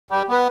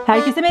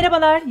Herkese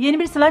merhabalar. Yeni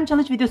bir slime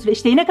challenge videosuyla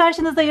işte yine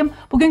karşınızdayım.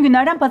 Bugün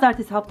günlerden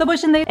pazartesi, hafta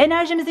başındayım.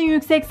 Enerjimizin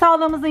yüksek,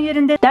 sağlığımızın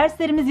yerinde,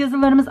 derslerimiz,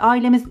 yazılarımız,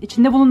 ailemiz,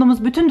 içinde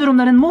bulunduğumuz bütün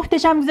durumların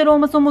muhteşem güzel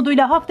olması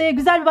umuduyla haftaya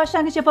güzel bir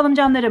başlangıç yapalım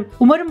canlarım.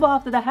 Umarım bu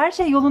haftada her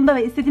şey yolunda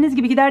ve istediğiniz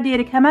gibi gider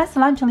diyerek hemen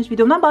slime challenge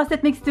videomdan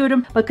bahsetmek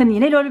istiyorum. Bakın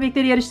yine lol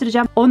bebekleri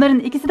yarıştıracağım. Onların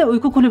ikisi de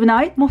uyku kulübüne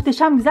ait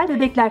muhteşem güzel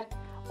bebekler.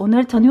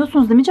 Onları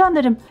tanıyorsunuz değil mi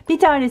canlarım? Bir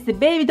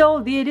tanesi Baby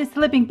Doll, diğeri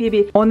Sleeping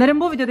Baby. Onların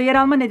bu videoda yer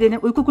alma nedeni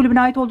uyku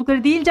kulübüne ait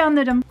oldukları değil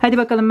canlarım. Hadi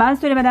bakalım ben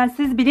söylemeden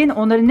siz bilin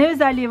onların ne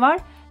özelliği var?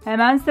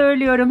 Hemen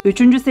söylüyorum.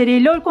 3.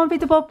 seri LOL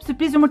Confetti Pop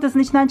sürpriz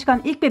yumurtasının içinden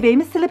çıkan ilk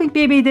bebeğimiz Sleeping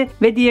Baby'ydi.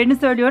 Ve diğerini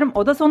söylüyorum,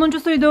 o da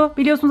sonuncusuydu.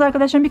 Biliyorsunuz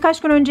arkadaşlarım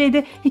birkaç gün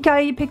önceydi.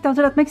 Hikayeyi pek de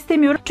hatırlatmak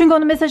istemiyorum. Çünkü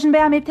onun mesajını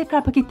beğenmeyip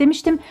tekrar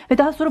paketlemiştim. Ve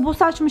daha sonra bu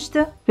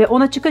saçmıştı. Ve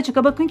ona çıka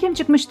çıka bakın kim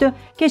çıkmıştı.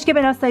 Keşke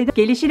ben alsaydım.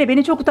 Gelişiyle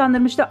beni çok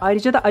utandırmıştı.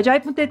 Ayrıca da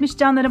acayip mutlu etmiş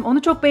canlarım.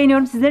 Onu çok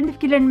beğeniyorum. Sizlerin de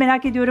fikirlerini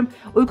merak ediyorum.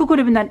 Uyku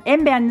kulübünden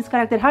en beğendiğiniz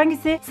karakter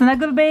hangisi?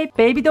 Snuggle Babe,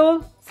 Baby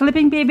Doll,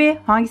 Sleeping Baby.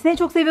 Hangisini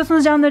çok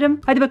seviyorsunuz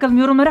canlarım? Hadi bakalım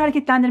yorumları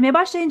hareketlendirmeye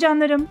başlayın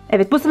canlarım.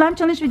 Evet, bu slime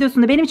challenge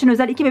videosunda benim için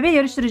özel 2 bebeği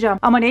yarıştıracağım.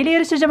 Ama neyle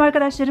yarıştıracağım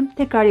arkadaşlarım?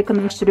 Tekrar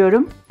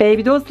yakınlaştırıyorum.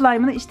 Baby Doll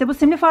slime'ını işte bu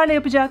simli farla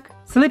yapacak.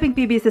 Sleeping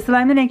Baby ise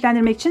slime'ını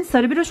renklendirmek için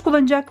sarı bir ruj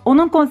kullanacak.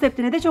 Onun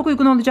konseptine de çok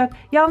uygun olacak.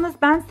 Yalnız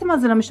ben sim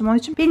hazırlamışım onun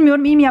için.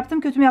 Bilmiyorum iyi mi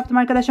yaptım kötü mü yaptım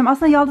arkadaşlarım.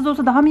 Aslında yaldız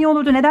olsa daha mı iyi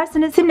olurdu, ne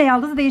dersiniz? Simle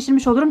yaldızı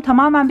değiştirmiş olurum.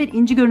 Tamamen bir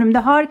inci görünümde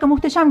harika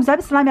muhteşem güzel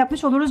bir slime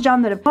yapmış oluruz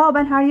canlarım.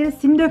 Ben her yere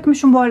sim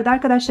dökmüşüm bu arada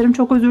arkadaşlarım.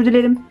 Çok özür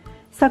dilerim.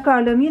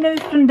 Sakarlığım yine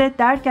üstünde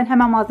derken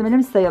hemen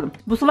malzemelerimizi sayalım.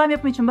 Bu slime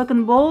yapımı için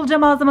bakın bolca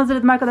malzeme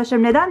hazırladım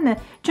arkadaşlarım. Neden mi?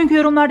 Çünkü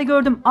yorumlarda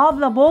gördüm.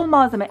 Abla bol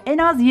malzeme, en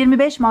az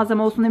 25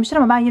 malzeme olsun demişler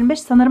ama ben 25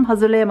 sanırım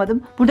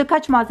hazırlayamadım. Burada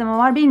kaç malzeme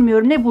var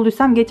bilmiyorum. Ne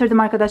bulduysam getirdim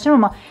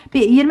arkadaşlarım ama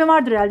bir 20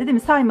 vardır herhalde değil mi?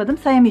 Saymadım.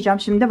 Sayamayacağım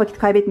şimdi. Vakit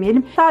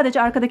kaybetmeyelim.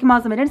 Sadece arkadaki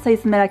malzemelerin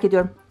sayısını merak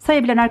ediyorum.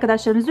 Sayabilen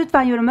arkadaşlarımız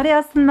lütfen yorumlara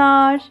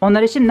yazsınlar.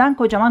 Onlara şimdiden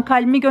kocaman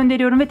kalbimi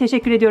gönderiyorum ve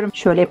teşekkür ediyorum.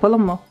 Şöyle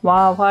yapalım mı?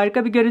 Wow,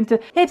 harika bir görüntü.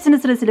 Hepsini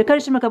sırasıyla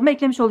karıştırma kabıma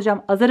eklemiş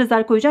olacağım. Azar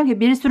azar koyacağım ki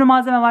bir sürü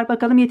malzeme var.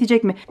 Bakalım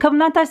yetecek mi?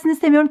 Kabımdan taşsın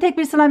istemiyorum. Tek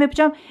bir slime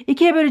yapacağım.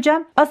 2'ye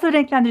böleceğim. Asıl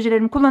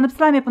renklendiricilerimi kullanıp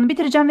slime yapımını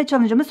bitireceğim ve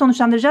challenge'ımı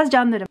sonuçlandıracağız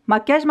canlarım.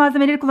 Makyaj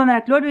malzemeleri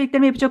kullanarak lol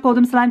bebeklerimi yapacak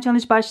olduğum slime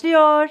challenge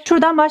başlıyor.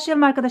 Şuradan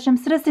başlayalım arkadaşlarım.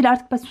 Sırasıyla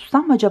artık ben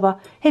sussam mı acaba?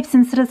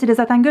 Hepsini sırasıyla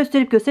zaten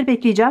gösterip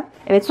ekleyeceğim.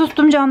 Evet,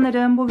 sustum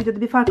canlarım. Bu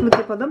videoda bir farklılık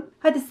yapalım.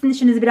 Hadi sizin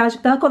işinizi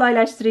birazcık daha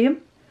kolaylaştırayım.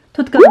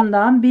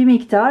 Tutkalımdan bir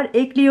miktar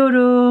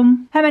ekliyorum.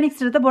 Hemen ilk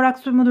sırada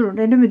borax mudur,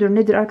 renü müdür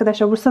nedir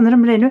arkadaşlar? Bu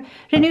sanırım renü.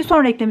 Renüyü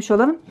sonra eklemiş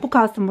olalım. Bu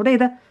kalsın burada ya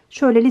da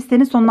şöyle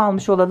listenin sonuna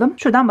almış olalım.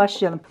 Şuradan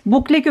başlayalım.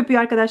 Bukle köpüğü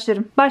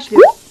arkadaşlarım.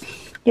 Başlıyoruz.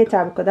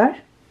 Yeter bu kadar.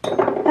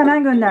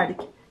 Hemen gönderdik.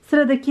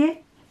 Sıradaki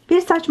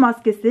bir saç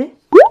maskesi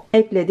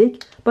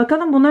ekledik.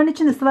 Bakalım bunların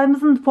içinde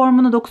slime'ımızın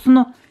formunu,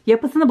 dokusunu,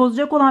 yapısını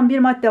bozacak olan bir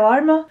madde var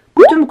mı?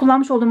 Bütün bu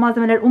kullanmış olduğum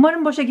malzemeler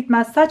umarım boşa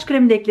gitmez. Saç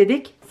kremi de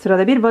ekledik.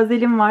 Sırada bir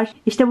vazelin var.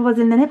 İşte bu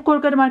vazelinden hep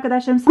korkarım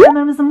arkadaşlarım.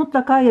 Slime'larımızın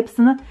mutlaka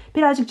yapısını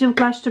birazcık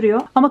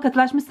cıvıklaştırıyor. Ama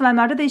katılaşmış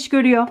slime'larda da iş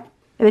görüyor.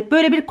 Evet,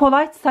 böyle bir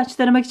kolay saç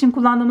taramak için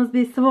kullandığımız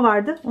bir sıvı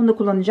vardı. Onu da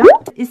kullanacağım.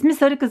 İsmi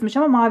sarı kızmış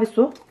ama mavi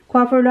su.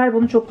 Kuaförler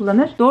bunu çok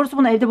kullanır. Doğrusu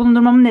bunu evde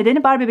bulundurmamın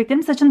nedeni bar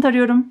bebeklerimin saçını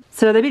tarıyorum.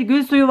 Sırada bir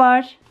gül suyu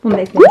var. Bunu da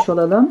eklemiş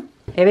olalım.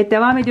 Evet,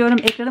 devam ediyorum.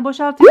 Ekranı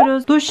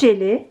boşaltıyoruz. Duş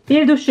jeli.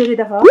 Bir duş jeli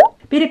daha.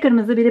 Biri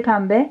kırmızı, biri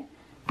pembe.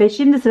 Ve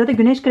şimdi sırada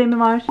güneş kremi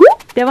var.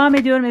 Devam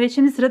ediyorum. Evet,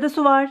 şimdi sırada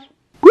su var.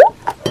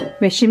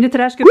 Ve şimdi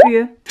tıraş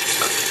köpüğü.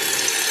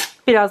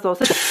 Biraz da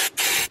olsa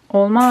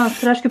olmaz.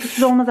 Tıraş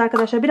köpüksüz olmaz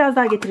arkadaşlar. Biraz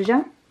daha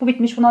getireceğim. Bu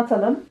bitmiş, bunu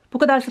atalım. Bu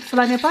kadar sık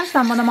slime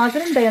yaparsam bana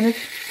malzeme dayanır.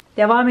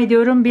 Devam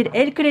ediyorum. Bir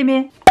el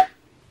kremi.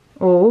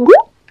 Oo.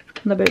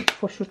 Bunu da böyle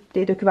foşurt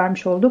diye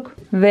döküvermiş olduk.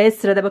 Ve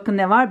sırada bakın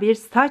ne var? Bir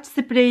saç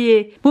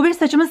spreyi. Bu bir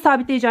saçımız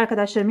sabitleyici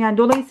arkadaşlarım. Yani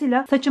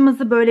dolayısıyla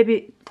saçımızı böyle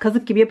bir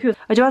kazık gibi yapıyoruz.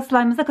 Acaba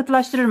slime'ımıza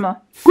katılaştırır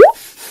mı?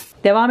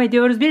 Devam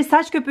ediyoruz bir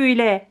saç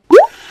köpüğüyle.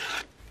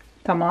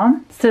 Tamam.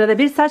 Sırada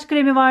bir saç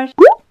kremi var.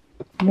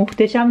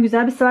 Muhteşem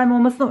güzel bir slime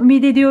olmasını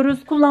ümit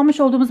ediyoruz. Kullanmış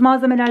olduğumuz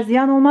malzemeler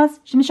ziyan olmaz.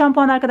 Şimdi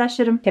şampuan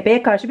arkadaşlarım.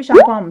 Tepeye karşı bir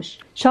şampuanmış.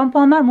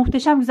 Şampuanlar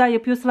muhteşem güzel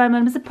yapıyor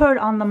slime'larımızı pearl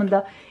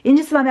anlamında.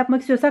 İnci slime yapmak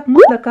istiyorsak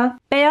mutlaka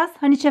beyaz,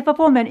 hani şeffaf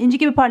olmayan inci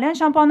gibi parlayan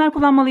şampuanlar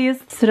kullanmalıyız.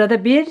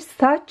 Sırada bir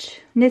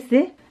saç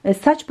nesi?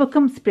 Saç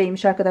bakım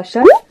spreyiymiş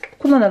arkadaşlar.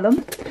 Kullanalım.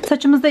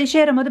 Saçımızda işe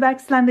yaramadı.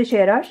 Belki slime'da işe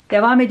yarar.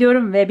 Devam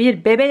ediyorum ve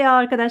bir bebe yağı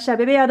arkadaşlar.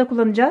 Bebe yağı da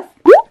kullanacağız.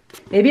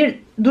 Ve bir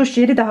duş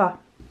jeli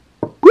daha.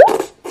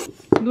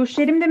 Duş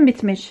jelim de mi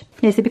bitmiş?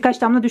 Neyse,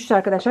 birkaç damla düştü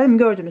arkadaşlar, değil mi?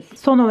 Gördünüz.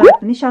 Son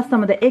olarak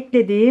nişastamı da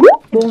ekledim.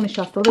 Bol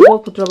nişastalı,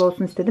 bol pudralı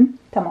olsun istedim.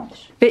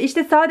 Tamamdır. Ve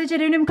işte sadece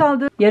renüm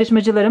kaldı.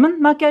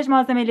 Yarışmacılarımın makyaj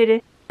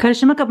malzemeleri.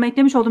 Karıştırma kabıma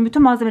eklemiş olduğum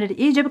bütün malzemeleri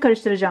iyice bir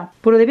karıştıracağım.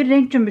 Burada bir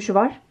renk cümbüşü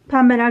var.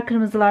 Pembeler,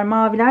 kırmızılar,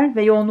 maviler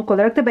ve yoğunluk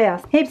olarak da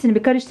beyaz. Hepsini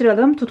bir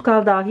karıştıralım.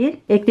 Tutkal dahil.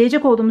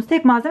 Ekleyecek olduğumuz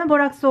tek malzeme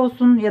borax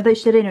olsun ya da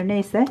işte renü,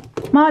 neyse.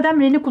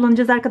 Madem renü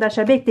kullanacağız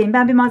arkadaşlar, bekleyin.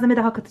 Ben bir malzeme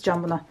daha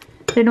katacağım buna.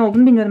 Ne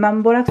olduğunu bilmiyordum.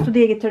 Ben borax su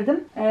diye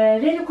getirdim.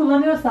 Renü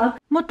kullanıyorsak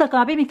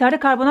mutlaka bir miktarda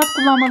karbonat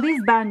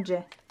kullanmalıyız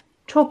bence.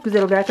 Çok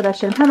güzel oluyor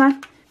arkadaşlarım. Hemen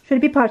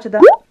şöyle bir parça da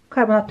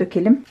Karbonat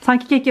dökelim.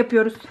 Sanki kek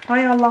yapıyoruz.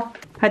 Hay Allah.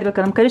 Hadi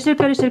bakalım, karıştır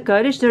karıştır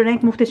karıştır.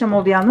 Renk muhteşem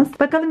oldu yalnız.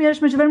 Bakalım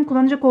yarışmacıların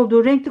kullanacak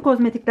olduğu renkli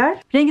kozmetikler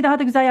rengi daha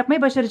da güzel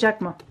yapmayı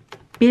başaracak mı?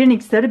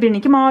 Birininki sarı,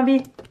 birininki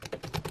mavi.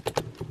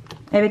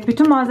 Evet,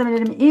 bütün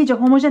malzemelerimi iyice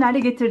homojen hale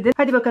getirdim.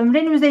 Hadi bakalım,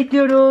 rengimizi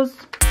ekliyoruz.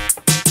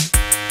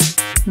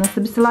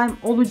 Nasıl bir slime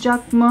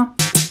olacak mı?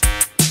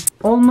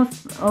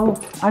 Olmaz. Oh,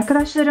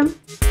 arkadaşlarım.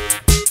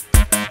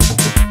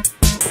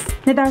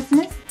 Ne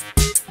dersiniz?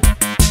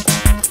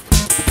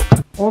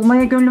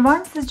 Olmaya gönlü var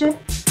mı sizce?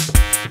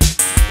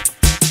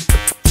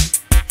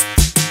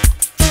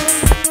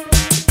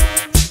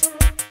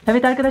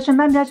 Evet arkadaşlar,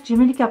 ben birazcık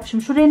cimrilik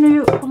yapmışım. Şu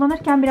renyoyu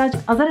kullanırken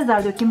birazcık azar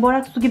azar dökeyim.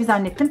 Borax su gibi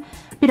zannettim.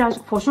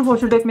 Birazcık foşur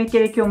foşur dökmek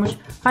gerekiyormuş.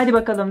 Hadi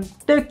bakalım,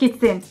 dök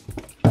gitsin.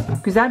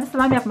 Güzel bir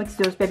slime yapmak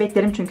istiyoruz.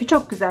 Bebeklerim çünkü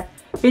çok güzel.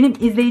 Benim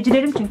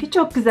izleyicilerim çünkü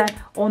çok güzel.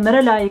 Onlara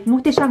layık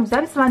muhteşem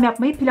güzel bir slime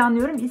yapmayı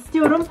planlıyorum.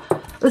 İstiyorum.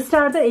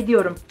 Israr da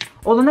ediyorum.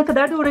 Olana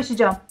kadar da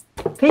uğraşacağım.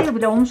 Fail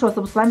bile olmuş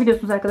olsa bu slime,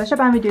 biliyorsunuz arkadaşlar,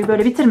 ben videoyu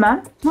böyle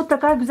bitirmem.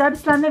 Mutlaka güzel bir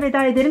slime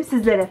veda ederim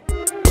sizlere.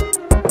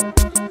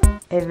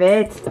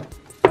 Evet.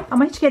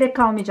 Ama hiç gerek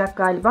kalmayacak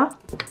galiba.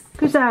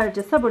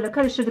 Güzelce sabırla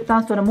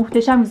karıştırdıktan sonra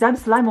muhteşem güzel bir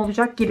slime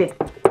olacak gibi.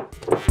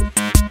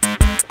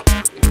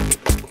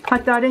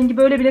 Hatta rengi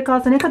böyle bile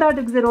kalsa ne kadar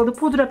da güzel oldu.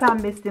 Pudra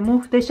pembesi.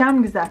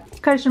 Muhteşem güzel.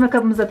 Karıştırma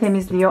kabımıza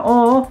temizliyor.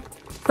 Oh,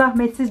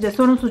 zahmetsizce,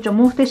 sorunsuzca,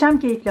 muhteşem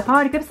keyifli,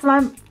 harika bir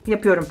slime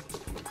yapıyorum.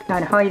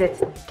 Yani hayret.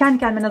 Kendi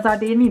kendime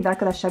nazar değil miyim de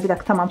arkadaşlar? Bir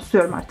dakika, tamam,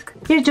 susuyorum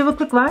artık. Bir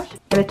cıvıklık var.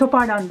 Evet,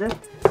 toparlandı.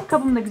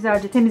 Kabım da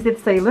güzelce temizledi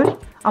sayılır.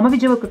 Ama bir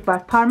cıvıklık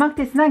var. Parmak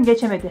testinden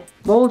geçemedi.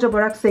 Bolca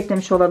borax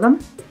eklemiş olalım.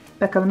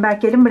 Bakalım,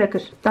 belki elim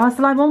bırakır. Daha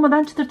slime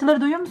olmadan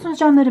çıtırtıları duyuyor musunuz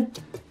canlarım?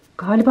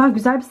 Galiba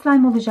güzel bir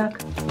slime olacak.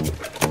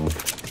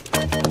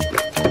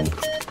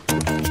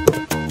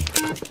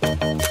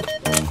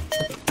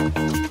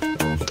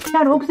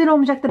 Yani o güzel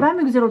olmayacak da ben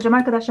mi güzel olacağım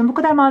arkadaşlar? Bu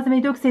kadar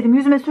malzemeyi dökseydim,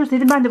 yüzüme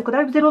sürseydim ben de bu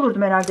kadar güzel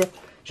olurdum herhalde.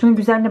 Şunun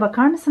güzelliğine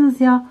bakar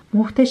mısınız ya?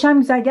 Muhteşem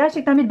güzel.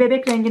 Gerçekten bir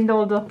bebek renginde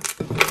oldu.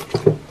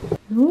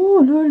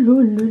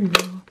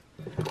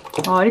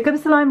 Harika bir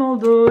slime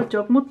oldu.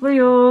 Çok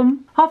mutluyum.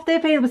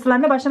 Haftaya fail bir slime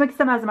ile başlamak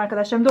istemezdim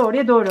arkadaşlarım.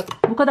 Doğruya doğru.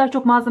 Bu kadar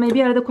çok malzemeyi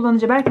bir arada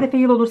kullanınca belki de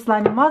fail olur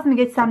slime'im. Vaz mı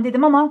geçsem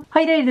dedim ama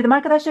hayır dedim.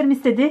 Arkadaşlarım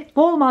istedi.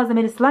 Bol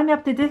malzemeli slime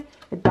yap dedi.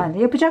 Ben de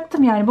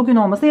yapacaktım yani. Bugün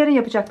olmasa yarın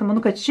yapacaktım.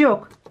 Bunun kaçışı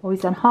yok. O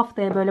yüzden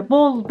haftaya böyle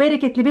bol,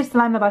 bereketli bir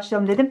slime ile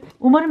başlayalım dedim.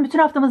 Umarım bütün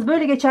haftamız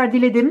böyle geçer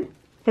diledim.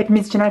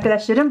 Hepimiz için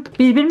arkadaşlarım.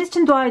 Birbirimiz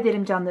için dua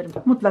edelim canlarım.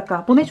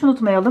 Mutlaka. Bunu hiç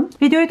unutmayalım.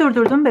 Videoyu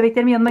durdurdum.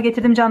 Bebeklerimi yanıma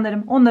getirdim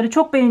canlarım. Onları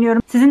çok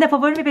beğeniyorum. Sizin de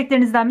favori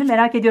bebeklerinizden mi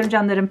merak ediyorum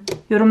canlarım.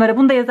 Yorumlara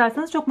bunu da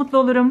yazarsanız çok mutlu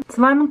olurum.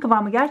 Slime'ın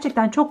kıvamı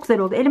gerçekten çok güzel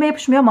oldu. Elime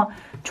yapışmıyor ama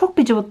çok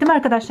bir cıvık değil mi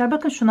arkadaşlar?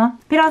 Bakın şuna.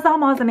 Biraz daha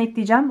malzeme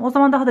ekleyeceğim. O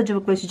zaman daha da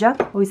cıvıklaşacak.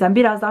 O yüzden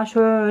biraz daha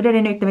şöyle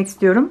renk eklemek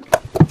istiyorum.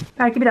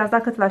 Belki biraz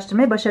daha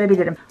katılaştırmayı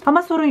başarabilirim.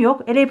 Ama sorun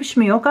yok. Ele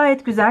yapışmıyor.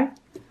 Gayet güzel.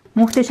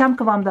 Muhteşem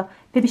kıvamda.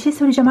 Ve bir şey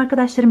söyleyeceğim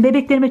arkadaşlarım.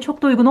 Bebeklerime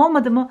çok da uygun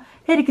olmadı mı?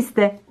 Her ikisi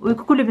de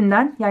uyku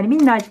kulübünden, yani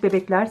minnacık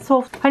bebekler.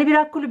 Soft. Hani bir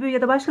rock kulübü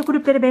ya da başka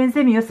kulüplere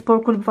benzemiyor.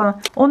 Spor kulübü falan.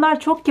 Onlar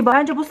çok kibar.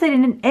 Bence bu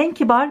serinin en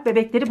kibar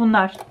bebekleri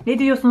bunlar. Ne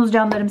diyorsunuz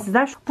canlarım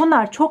sizler?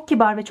 Bunlar çok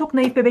kibar ve çok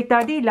naif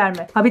bebekler değiller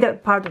mi? Ha bir de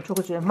pardon, çok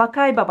özür dilerim.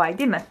 Vakay Babay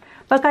değil mi?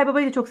 Vakay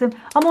Baba'yı da çok seviyorum.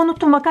 Ama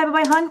unuttum, Vakay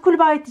Babay hangi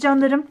kulübe aitti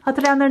canlarım?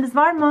 Hatırlayanlarınız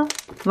var mı?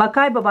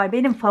 Vakay Babay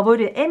benim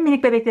favori, en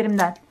minik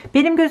bebeklerimden.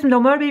 Benim gözümde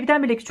o Mör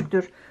Baby'den bile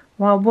küçüktür.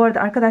 Wow, bu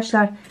arada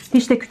arkadaşlar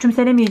hiç de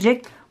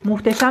küçümsenemeyecek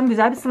muhteşem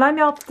güzel bir slime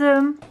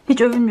yaptım.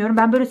 Hiç övünmüyorum.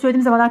 Ben böyle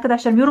söylediğim zaman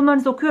arkadaşlarım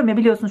yorumlarınızı okuyorum ya,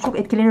 biliyorsunuz. Çok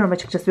etkileniyorum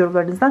açıkçası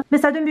yorumlarınızdan.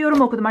 Mesela dün bir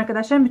yorum okudum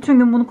arkadaşlarım. Bütün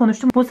gün bunu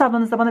konuştum. Bu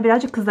ablanız da bana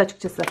birazcık kızdı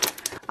açıkçası.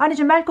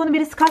 Anneciğim belki onu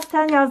birisi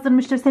kasten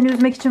yazdırmıştır seni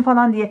üzmek için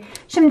falan diye.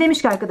 Şimdi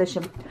demiş ki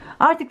arkadaşım,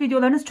 artık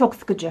videolarınız çok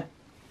sıkıcı.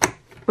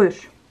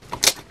 Buyur.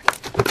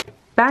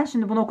 Ben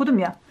şimdi bunu okudum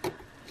ya.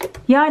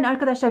 Yani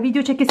arkadaşlar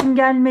video çekesim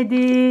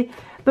gelmedi.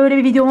 Böyle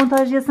bir video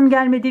montajlayasım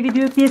gelmedi.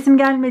 Video yükleyesim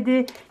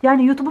gelmedi.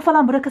 Yani YouTube'u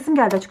falan bırakasım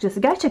geldi açıkçası.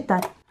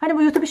 Gerçekten. Hani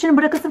bu YouTube işini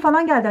bırakasım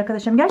falan geldi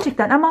arkadaşlarım.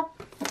 Gerçekten ama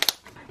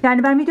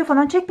yani ben video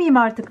falan çekmeyeyim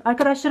artık.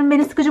 Arkadaşlarım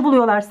beni sıkıcı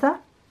buluyorlarsa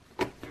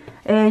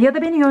ya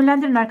da beni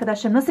yönlendirin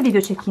arkadaşlarım. Nasıl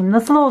video çekeyim?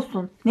 Nasıl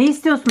olsun? Ne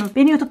istiyorsunuz?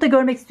 Beni YouTube'da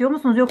görmek istiyor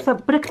musunuz? Yoksa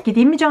bırakıp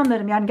gideyim mi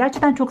canlarım? Yani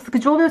gerçekten çok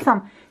sıkıcı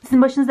oluyorsam,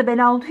 sizin başınıza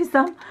bela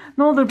olduysam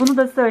ne olur bunu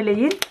da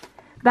söyleyin.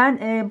 Ben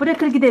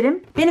bırakır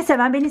giderim. Beni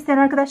seven, beni isteyen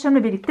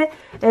arkadaşlarımla birlikte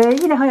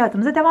yine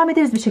hayatımıza devam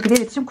ederiz, bir şekilde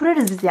iletişim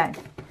kurarız biz yani.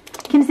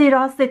 Kimseyi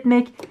rahatsız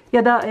etmek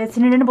ya da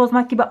sinirlerini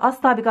bozmak gibi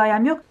asla bir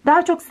gayem yok.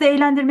 Daha çok sizi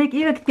eğlendirmek,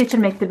 iyi vakit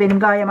geçirmektir benim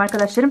gayem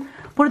arkadaşlarım.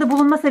 Burada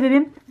bulunma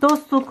sebebim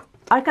dostluk,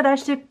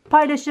 arkadaşlık,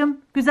 paylaşım,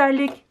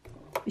 güzellik.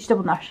 İşte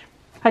bunlar.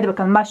 Hadi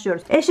bakalım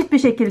başlıyoruz. Eşit bir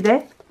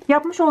şekilde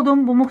yapmış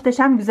olduğum bu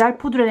muhteşem güzel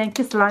pudra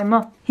renkli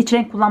slime'ı, hiç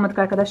renk kullanmadık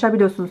arkadaşlar,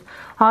 biliyorsunuz.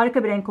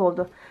 Harika bir renk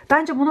oldu.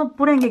 Bence bunu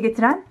bu renge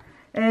getiren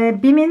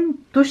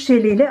BİM'in duş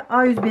jeliyle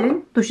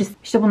A101'in duş ismi.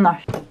 İşte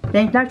bunlar.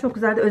 Renkler çok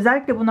güzeldi.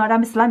 Özellikle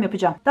bunlardan bir slime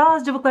yapacağım. Daha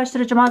az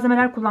cıvıklaştırıcı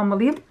malzemeler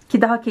kullanmalıyım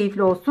ki daha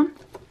keyifli olsun.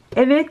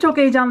 Evet, çok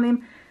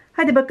heyecanlıyım.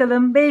 Hadi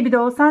bakalım Baby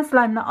Doll sen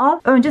slime'ını al.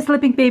 Önce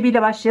Sleeping Baby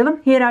ile başlayalım.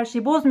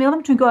 Hiyerarşiyi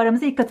bozmayalım çünkü o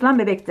aramıza ilk katılan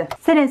bebekti.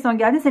 Sen en son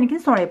geldin, seninkini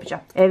sonra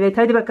yapacağım. Evet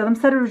hadi bakalım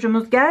sarı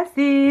rujumuz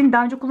gelsin.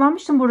 Daha önce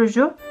kullanmıştım bu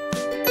ruju.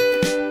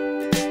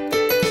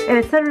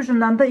 Evet sarı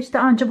rujumdan da işte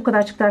anca bu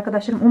kadar çıktı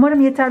arkadaşlarım.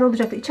 Umarım yeterli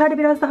olacaktır. İçeride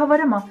biraz daha var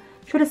ama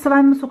şöyle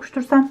slime'ımı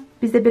sokuştursam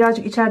bize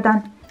birazcık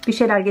içeriden bir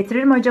şeyler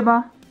getirir mi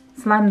acaba?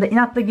 Slime da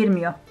inatla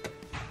girmiyor.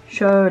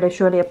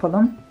 Şöyle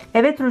yapalım.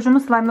 Evet rujumu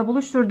slime'la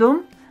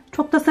buluşturdum.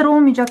 Çok da sarı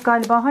olmayacak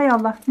galiba. Hay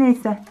Allah.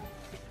 Neyse.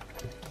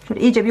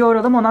 Şöyle iyice bir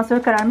yoğuralım. Ondan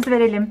sonra kararımızı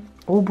verelim.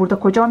 Oo, burada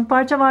kocaman bir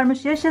parça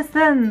varmış.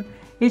 Yaşasın.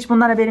 Hiç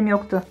bundan haberim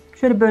yoktu.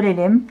 Şöyle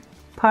bölelim.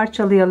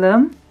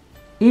 Parçalayalım.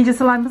 İyice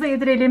slime'ımıza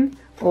yedirelim.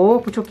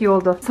 Oo, bu çok iyi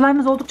oldu.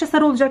 Slime'ımız oldukça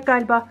sarı olacak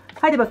galiba.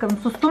 Hadi bakalım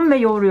sustum ve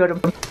yoğuruyorum.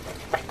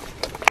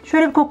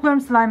 Şöyle bir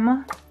kokluyorum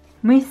slime'ımı.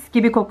 Mis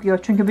gibi kokuyor.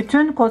 Çünkü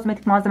bütün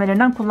kozmetik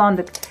malzemelerinden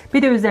kullandık.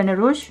 Bir de üzerine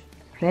ruj.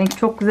 Renk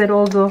çok güzel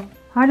oldu.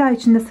 Hala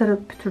içinde sarı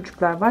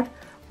pütürcükler var.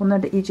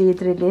 Bunları da iyice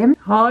yedirelim.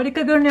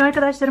 Harika görünüyor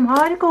arkadaşlarım.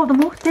 Harika oldu.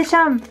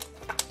 Muhteşem.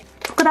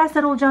 Bu kadar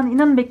sarı olacağını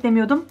inanın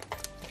beklemiyordum.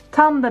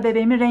 Tam da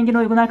bebeğimin rengine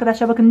uygun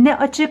arkadaşlar. Bakın ne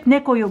açık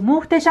ne koyu.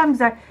 Muhteşem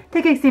güzel.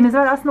 Tek eksiğimiz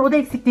var. Aslında o da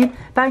eksik değil.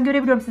 Ben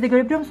görebiliyorum. Siz de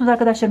görebiliyor musunuz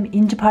arkadaşlarım?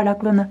 İnci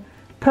parlaklığını.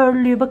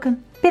 Pörlüğü bakın.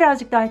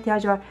 Birazcık daha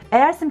ihtiyacı var.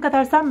 Eğer sim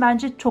katarsam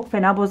bence çok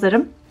fena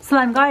bozarım.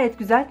 Slime gayet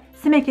güzel.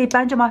 Sim ekleyip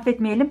bence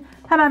mahvetmeyelim.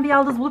 Hemen bir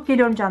yaldız bulup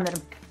geliyorum canlarım.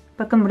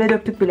 Bakın buraya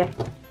döktük bile.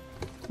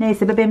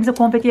 Neyse bebeğimize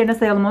konfeti yerine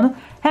sayalım onu.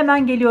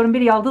 Hemen geliyorum,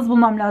 bir yaldız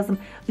bulmam lazım.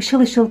 Işıl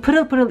ışıl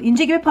pırıl pırıl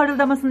inci gibi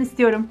parıldamasını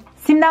istiyorum.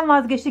 Simden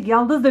vazgeçtik,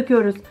 yaldız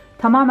döküyoruz.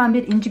 Tamamen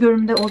bir inci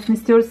görünümde olsun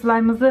istiyoruz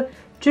slime'ımızı.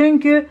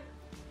 Çünkü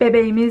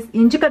bebeğimiz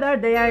inci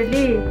kadar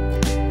değerli.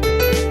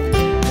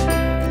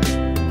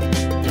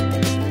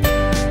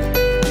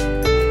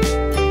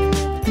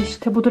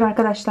 İşte budur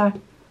arkadaşlar.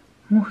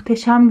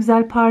 Muhteşem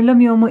güzel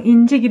parlamıyor mu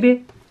inci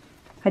gibi.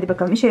 Hadi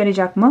bakalım işe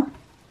yarayacak mı?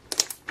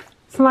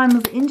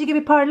 Slime'ımızı inci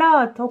gibi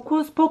parlat.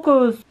 Hokus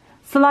pokus.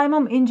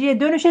 Slime'ım inciye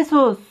dönüşe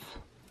sus.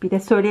 Bir de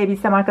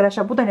söyleyebilsem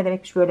arkadaşlar. Bu da ne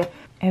demekmiş böyle.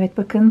 Evet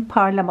bakın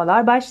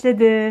parlamalar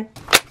başladı.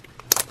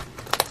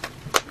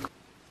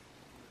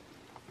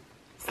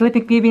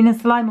 Sleeping BB'nin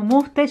slime'ı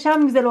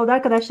muhteşem güzel oldu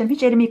arkadaşlarım.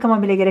 Hiç elimi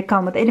yıkama bile gerek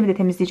kalmadı. Elimi de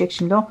temizleyecek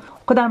şimdi o.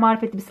 O kadar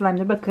marifetli bir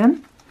slime'dır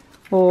bakın.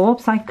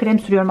 Hop sanki krem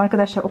sürüyorum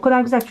arkadaşlar. O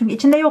kadar güzel çünkü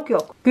içinde yok.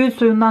 Gül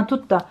suyundan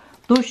tut da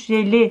duş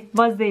jeli,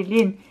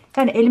 vazelin.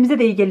 Yani elimize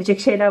de iyi gelecek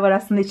şeyler var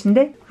aslında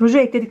içinde. Ruju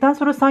ekledikten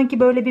sonra sanki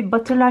böyle bir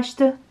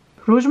batırlaştı.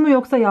 Ruj mu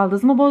yoksa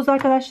yaldız mı bozdu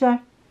arkadaşlar?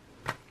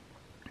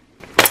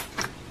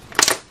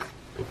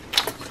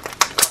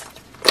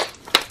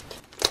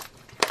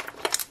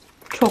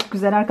 Çok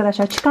güzel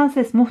arkadaşlar. Çıkan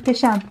ses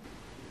muhteşem.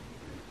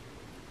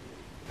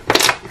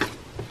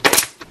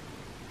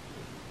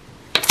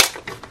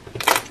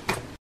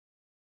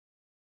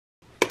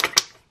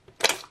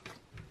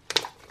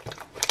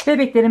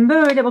 Bebeklerim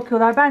böyle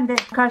bakıyorlar. Ben de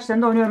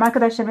karşılarında oynuyorum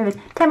arkadaşlarım. Evet.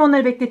 Hem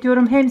onları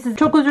bekletiyorum hem siz.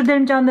 Çok özür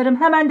dilerim canlarım.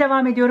 Hemen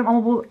devam ediyorum.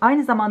 Ama bu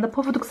aynı zamanda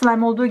pofuduk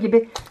slime olduğu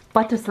gibi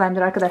butter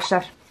slime'dır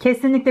arkadaşlar.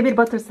 Kesinlikle bir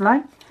butter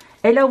slime.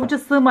 El avucu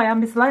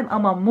sığmayan bir slime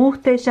ama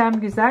muhteşem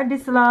güzel bir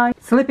slime.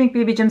 Sleeping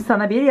BB'cim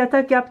sana bir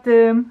yatak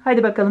yaptım.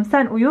 Hadi bakalım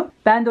sen uyu.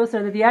 Ben de o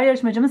sırada diğer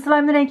yarışmacımın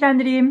slime'ını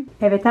renklendireyim.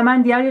 Evet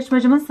hemen diğer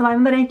yarışmacımın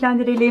slime'ını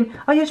renklendirelim.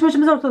 Ay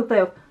yarışmacımız ortalıkta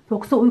yok.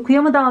 Yoksa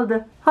uykuya mı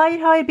daldı?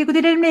 Hayır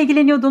bigudilerimle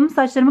ilgileniyordum.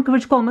 Saçlarımın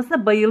kıvırcık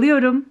olmasına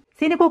bayılıyorum.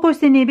 Seni kokoş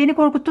seni, beni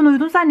korkuttun,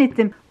 uyudun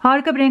zannettim.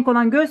 Harika bir renk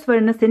olan göz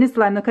farını senin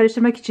slime'la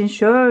karıştırmak için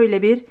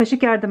şöyle bir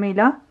kaşık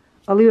yardımıyla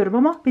alıyorum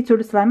ama bir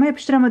türlü slime'a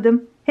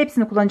yapıştıramadım.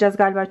 Hepsini kullanacağız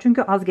galiba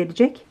çünkü az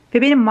gelecek.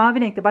 Ve benim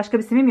mavi renkte başka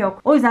bir simim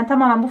yok. O yüzden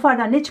tamamen bu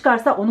fardan ne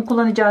çıkarsa onu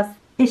kullanacağız.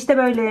 İşte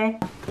böyle.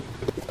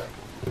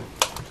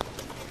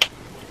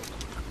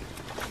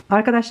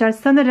 Arkadaşlar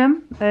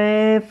sanırım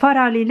far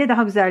haliyle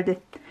daha güzeldi.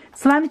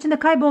 Slime içinde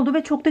kayboldu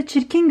ve çok da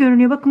çirkin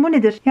görünüyor. Bakın bu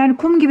nedir? Yani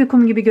kum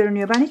gibi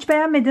görünüyor. Ben hiç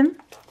beğenmedim.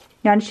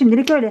 Yani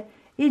şimdilik öyle.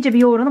 İyice bir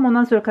yoğuralım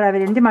ondan sonra karar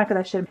verelim değil mi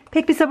arkadaşlarım?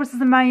 Pek bir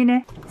sabırsızım ben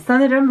yine.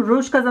 Sanırım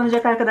ruj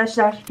kazanacak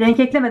arkadaşlar. Renk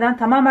eklemeden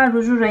tamamen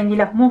rujun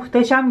rengiyle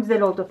muhteşem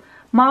güzel oldu.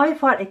 Mavi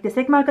far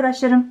eklesek mi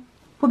arkadaşlarım?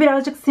 Bu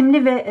birazcık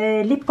simli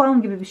ve lip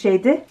balm gibi bir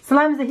şeydi.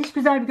 Slime bize hiç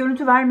güzel bir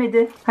görüntü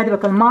vermedi. Hadi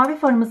bakalım mavi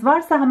farımız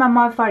varsa hemen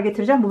mavi far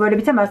getireceğim. Bu böyle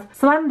bitemez.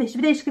 Slime'da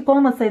hiçbir değişiklik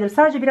olmasaydı.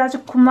 Sadece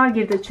birazcık kumlar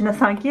girdi içine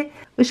sanki.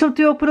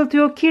 Işıltıyor,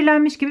 pırıltıyor,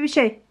 kirlenmiş gibi bir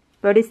şey.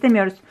 Böyle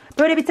istemiyoruz.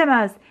 Böyle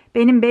bitemez.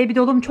 Benim baby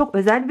doll'um çok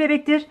özel bir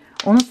bebektir.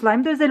 Onun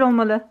slime'ı da özel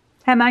olmalı.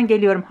 Hemen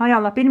geliyorum. Hay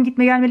Allah benim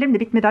gitme gelmelerim de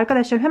bitmedi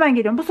arkadaşlar. Hemen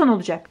geliyorum. Bu son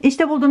olacak.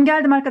 İşte buldum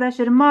geldim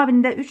arkadaşlarım.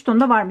 Mavinin de 3 tonu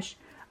da varmış.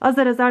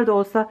 Azar azar da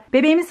olsa.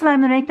 Bebeğimin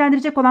slime'ını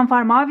renklendirecek olan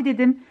far mavi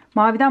dedim.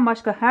 Maviden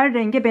başka her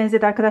renge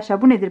benzedi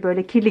arkadaşlar. Bu nedir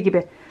böyle kirli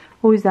gibi.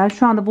 O yüzden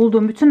şu anda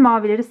bulduğum bütün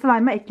mavileri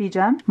slime'a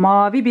ekleyeceğim.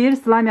 Mavi bir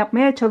slime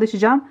yapmaya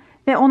çalışacağım.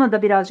 Ve ona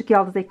da birazcık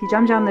yaldız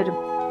ekleyeceğim canlarım.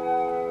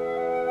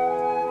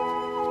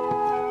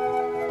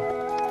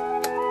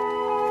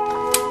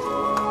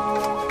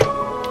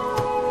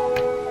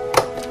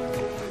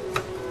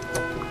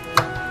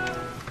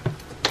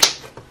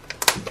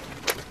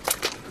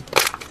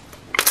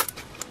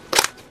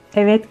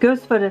 Evet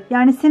göz farı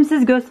yani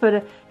simsiz göz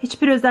farı.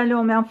 Hiçbir özelliği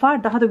olmayan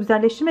far daha da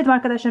güzelleştirmedim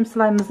arkadaşlarım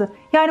slime'ımızı.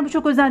 Yani bu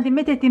çok özendiğim,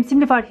 met ettiğim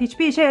simli far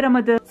hiçbir işe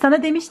yaramadı.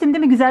 Sana demiştim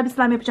değil mi güzel bir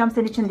slime yapacağım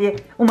senin için diye.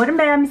 Umarım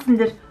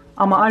beğenmişsindir.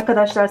 Ama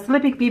arkadaşlar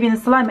slleping BB'nin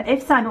slime'ı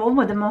efsane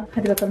olmadı mı?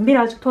 Hadi bakalım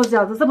birazcık toz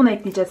yağımızı buna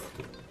ekleyeceğiz.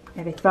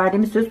 Evet,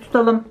 verdiğimiz sözü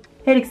tutalım.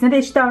 Her ikisine de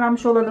eşit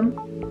davranmış olalım.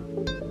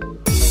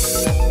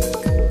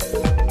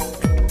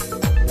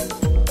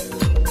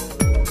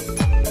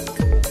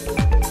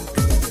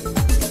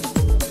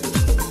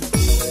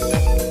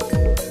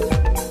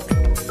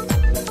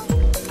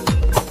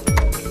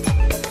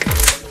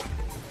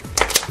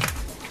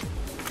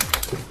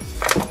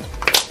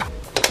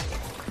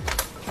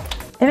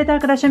 Evet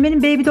arkadaşlar, benim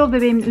baby doll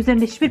bebeğimin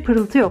üzerinde hiçbir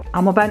pırıltı yok.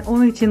 Ama ben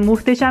onun için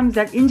muhteşem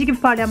güzel inci gibi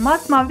parlayan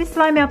masmavi bir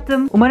slime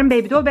yaptım. Umarım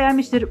baby doll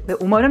beğenmiştir ve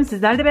umarım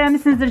sizler de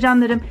beğenmişsinizdir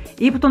canlarım.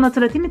 İyi butonu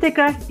hatırlatayım mı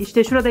tekrar?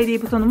 İşte şuradaydı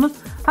iyi butonumuz.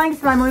 Hangi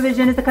slime oy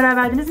vereceğinize karar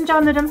verdiniz mi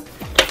canlarım?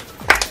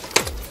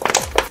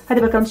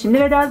 Hadi bakalım şimdi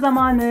veda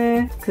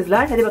zamanı.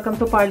 Kızlar hadi bakalım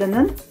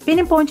toparlanın.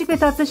 Benim ponçik ve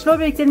tatlı şlor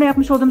bebeklerime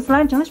yapmış olduğum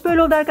slime challenge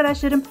böyle oldu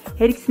arkadaşlarım.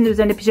 Her ikisinin de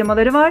üzerinde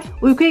pijamaları var.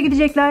 Uykuya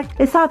gidecekler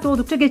ve saat de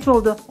oldukça geç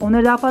oldu.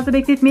 Onları daha fazla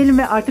bekletmeyelim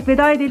ve artık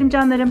veda edelim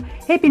canlarım.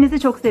 Hepinizi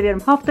çok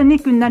seviyorum. Haftanın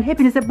ilk günden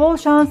hepinize bol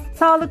şans,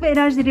 sağlık ve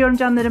enerji diliyorum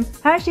canlarım.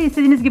 Her şey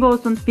istediğiniz gibi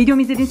olsun.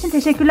 Videomu izlediğiniz için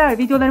teşekkürler.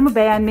 Videolarımı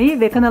beğenmeyi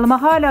ve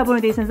kanalıma hala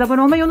abone değilseniz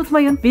abone olmayı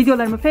unutmayın.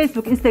 Videolarımı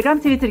Facebook, Instagram,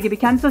 Twitter gibi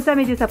kendi sosyal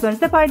medya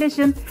hesaplarınızda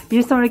paylaşın.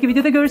 Bir sonraki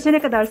videoda görüşene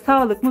kadar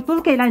sağlık,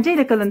 mutluluk,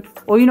 eğlenceyle kalın.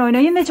 Oyun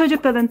oynayın ve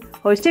çocuk kalın.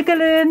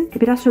 Hoşçakalın.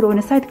 Biraz şöyle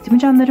oynasaydık değil mi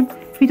canlarım?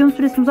 Videonun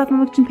süresini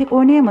uzatmamak için pek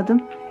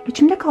oynayamadım.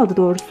 İçimde kaldı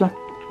doğrusu.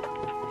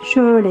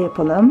 Şöyle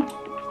yapalım.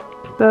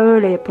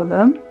 Böyle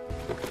yapalım.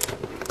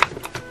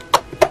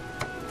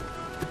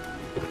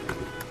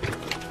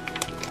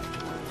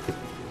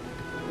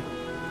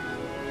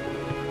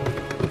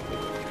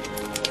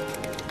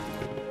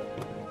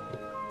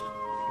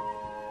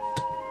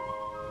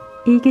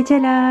 İyi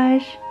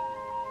geceler.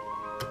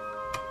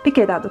 Bir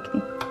kere daha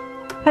dokunayım.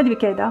 Hadi bir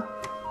kere daha.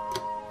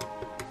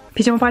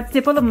 Pijama partisi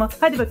yapalım mı?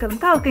 Hadi bakalım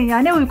kalkın ya,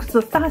 ne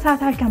uykusu. Daha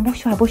saat erken,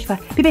 boş ver boş ver.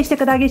 Bir 5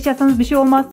 dakika daha geç yatsanız bir şey olmaz.